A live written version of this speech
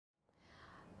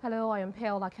Hello, I am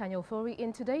Akanya, Ofori.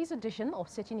 In today's edition of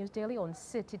Citi News Daily on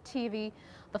Citi TV,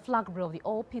 the flag bearer of the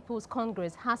All People's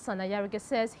Congress, Hassan Ayariga,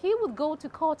 says he would go to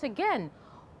court again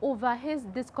over his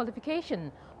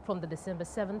disqualification from the December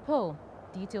 7 poll.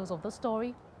 Details of the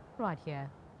story right here.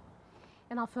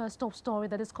 In our first top story,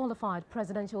 the disqualified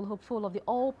presidential hopeful of the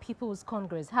All People's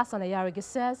Congress, Hassan Ayariga,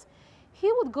 says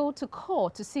he would go to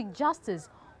court to seek justice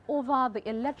over the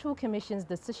Electoral Commission's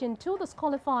decision to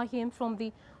disqualify him from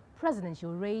the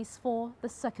presidential race for the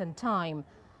second time.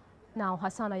 Now,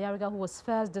 Hassan Ayariga, who was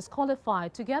first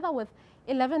disqualified, together with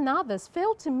 11 others,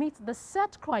 failed to meet the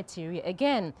set criteria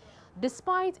again,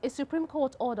 despite a Supreme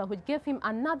Court order which gave him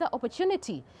another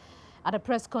opportunity. At a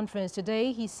press conference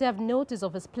today, he served notice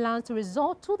of his plans to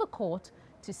resort to the court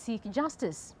to seek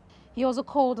justice. He also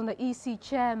called on the EC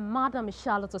chair, Madam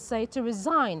Charlotte Osei, to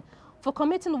resign for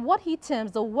committing what he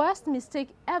terms the worst mistake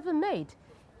ever made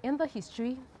in the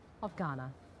history of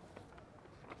Ghana.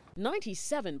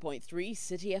 97.3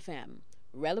 Citi FM.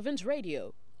 Relevant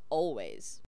radio,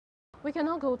 always. We can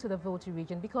now go to the Volta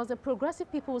region because the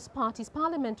Progressive People's Party's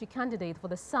parliamentary candidate for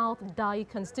the South Dayi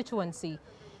constituency,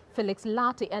 Felix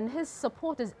Latte, and his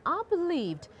supporters are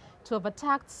believed to have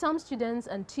attacked some students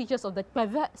and teachers of the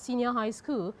Kpeve Senior High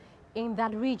School in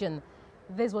that region.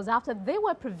 This was after they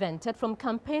were prevented from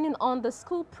campaigning on the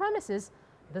school premises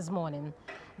this morning.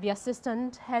 The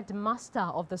assistant headmaster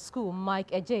of the school,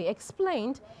 Mike Ejay,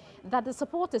 explained that the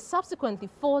supporters subsequently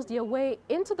forced their way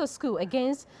into the school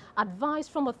against advice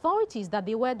from authorities that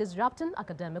they were disrupting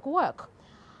academic work.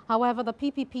 However, the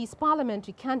PPP's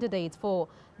parliamentary candidate for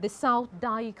the South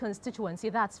Dayi constituency,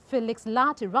 that's Felix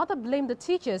Latte, rather blamed the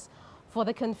teachers for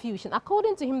the confusion.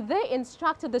 According to him, they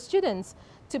instructed the students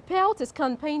to pelt his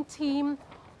campaign team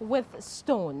with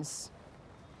stones.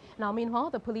 Now, meanwhile,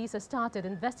 the police has started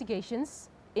investigations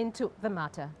into the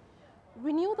matter.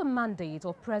 Renew the mandate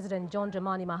of President John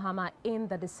Dramani Mahama in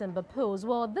the December polls.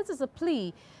 Well, this is a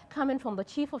plea coming from the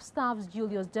Chief of Staff's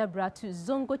Julius Debra to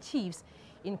Zongo chiefs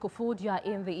in Kofodia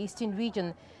in the Eastern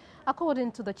region.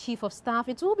 According to the Chief of Staff,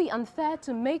 it will be unfair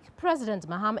to make President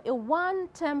Mahama a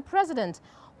one-term president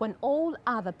when all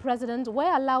other presidents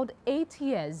were allowed 8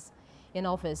 years in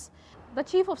office. The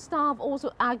Chief of Staff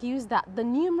also argues that the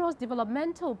numerous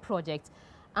developmental projects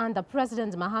under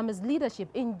President Mahama's leadership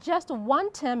in just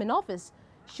one term in office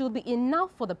should be enough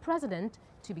for the president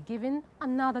to be given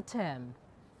another term.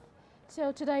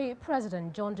 So today,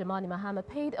 President John Dramani Mahama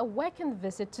paid a working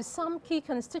visit to some key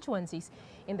constituencies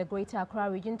in the Greater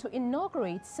Accra region to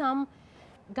inaugurate some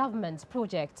government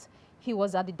projects. He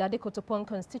was at the Dadekotopon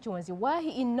constituency where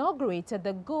he inaugurated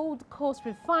the Gold Coast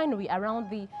refinery around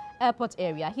the airport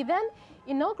area. He then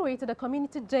inaugurated a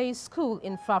community day school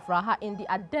in Fafraha in the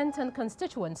Adenton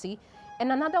constituency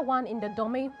and another one in the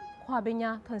Dome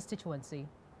Kwabenya constituency.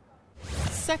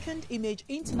 Second Image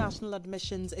International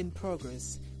admissions in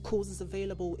progress. Courses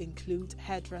available include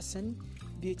hairdressing,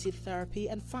 beauty therapy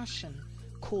and fashion.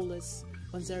 Call us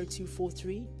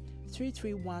 10243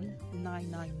 331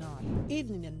 999.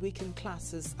 Evening and weekend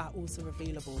classes are also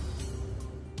available.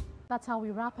 That's how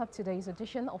we wrap up today's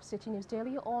edition of Citi News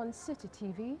Daily on Citi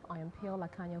TV. I am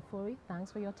Akanya, Ofori. Thanks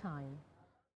for your time.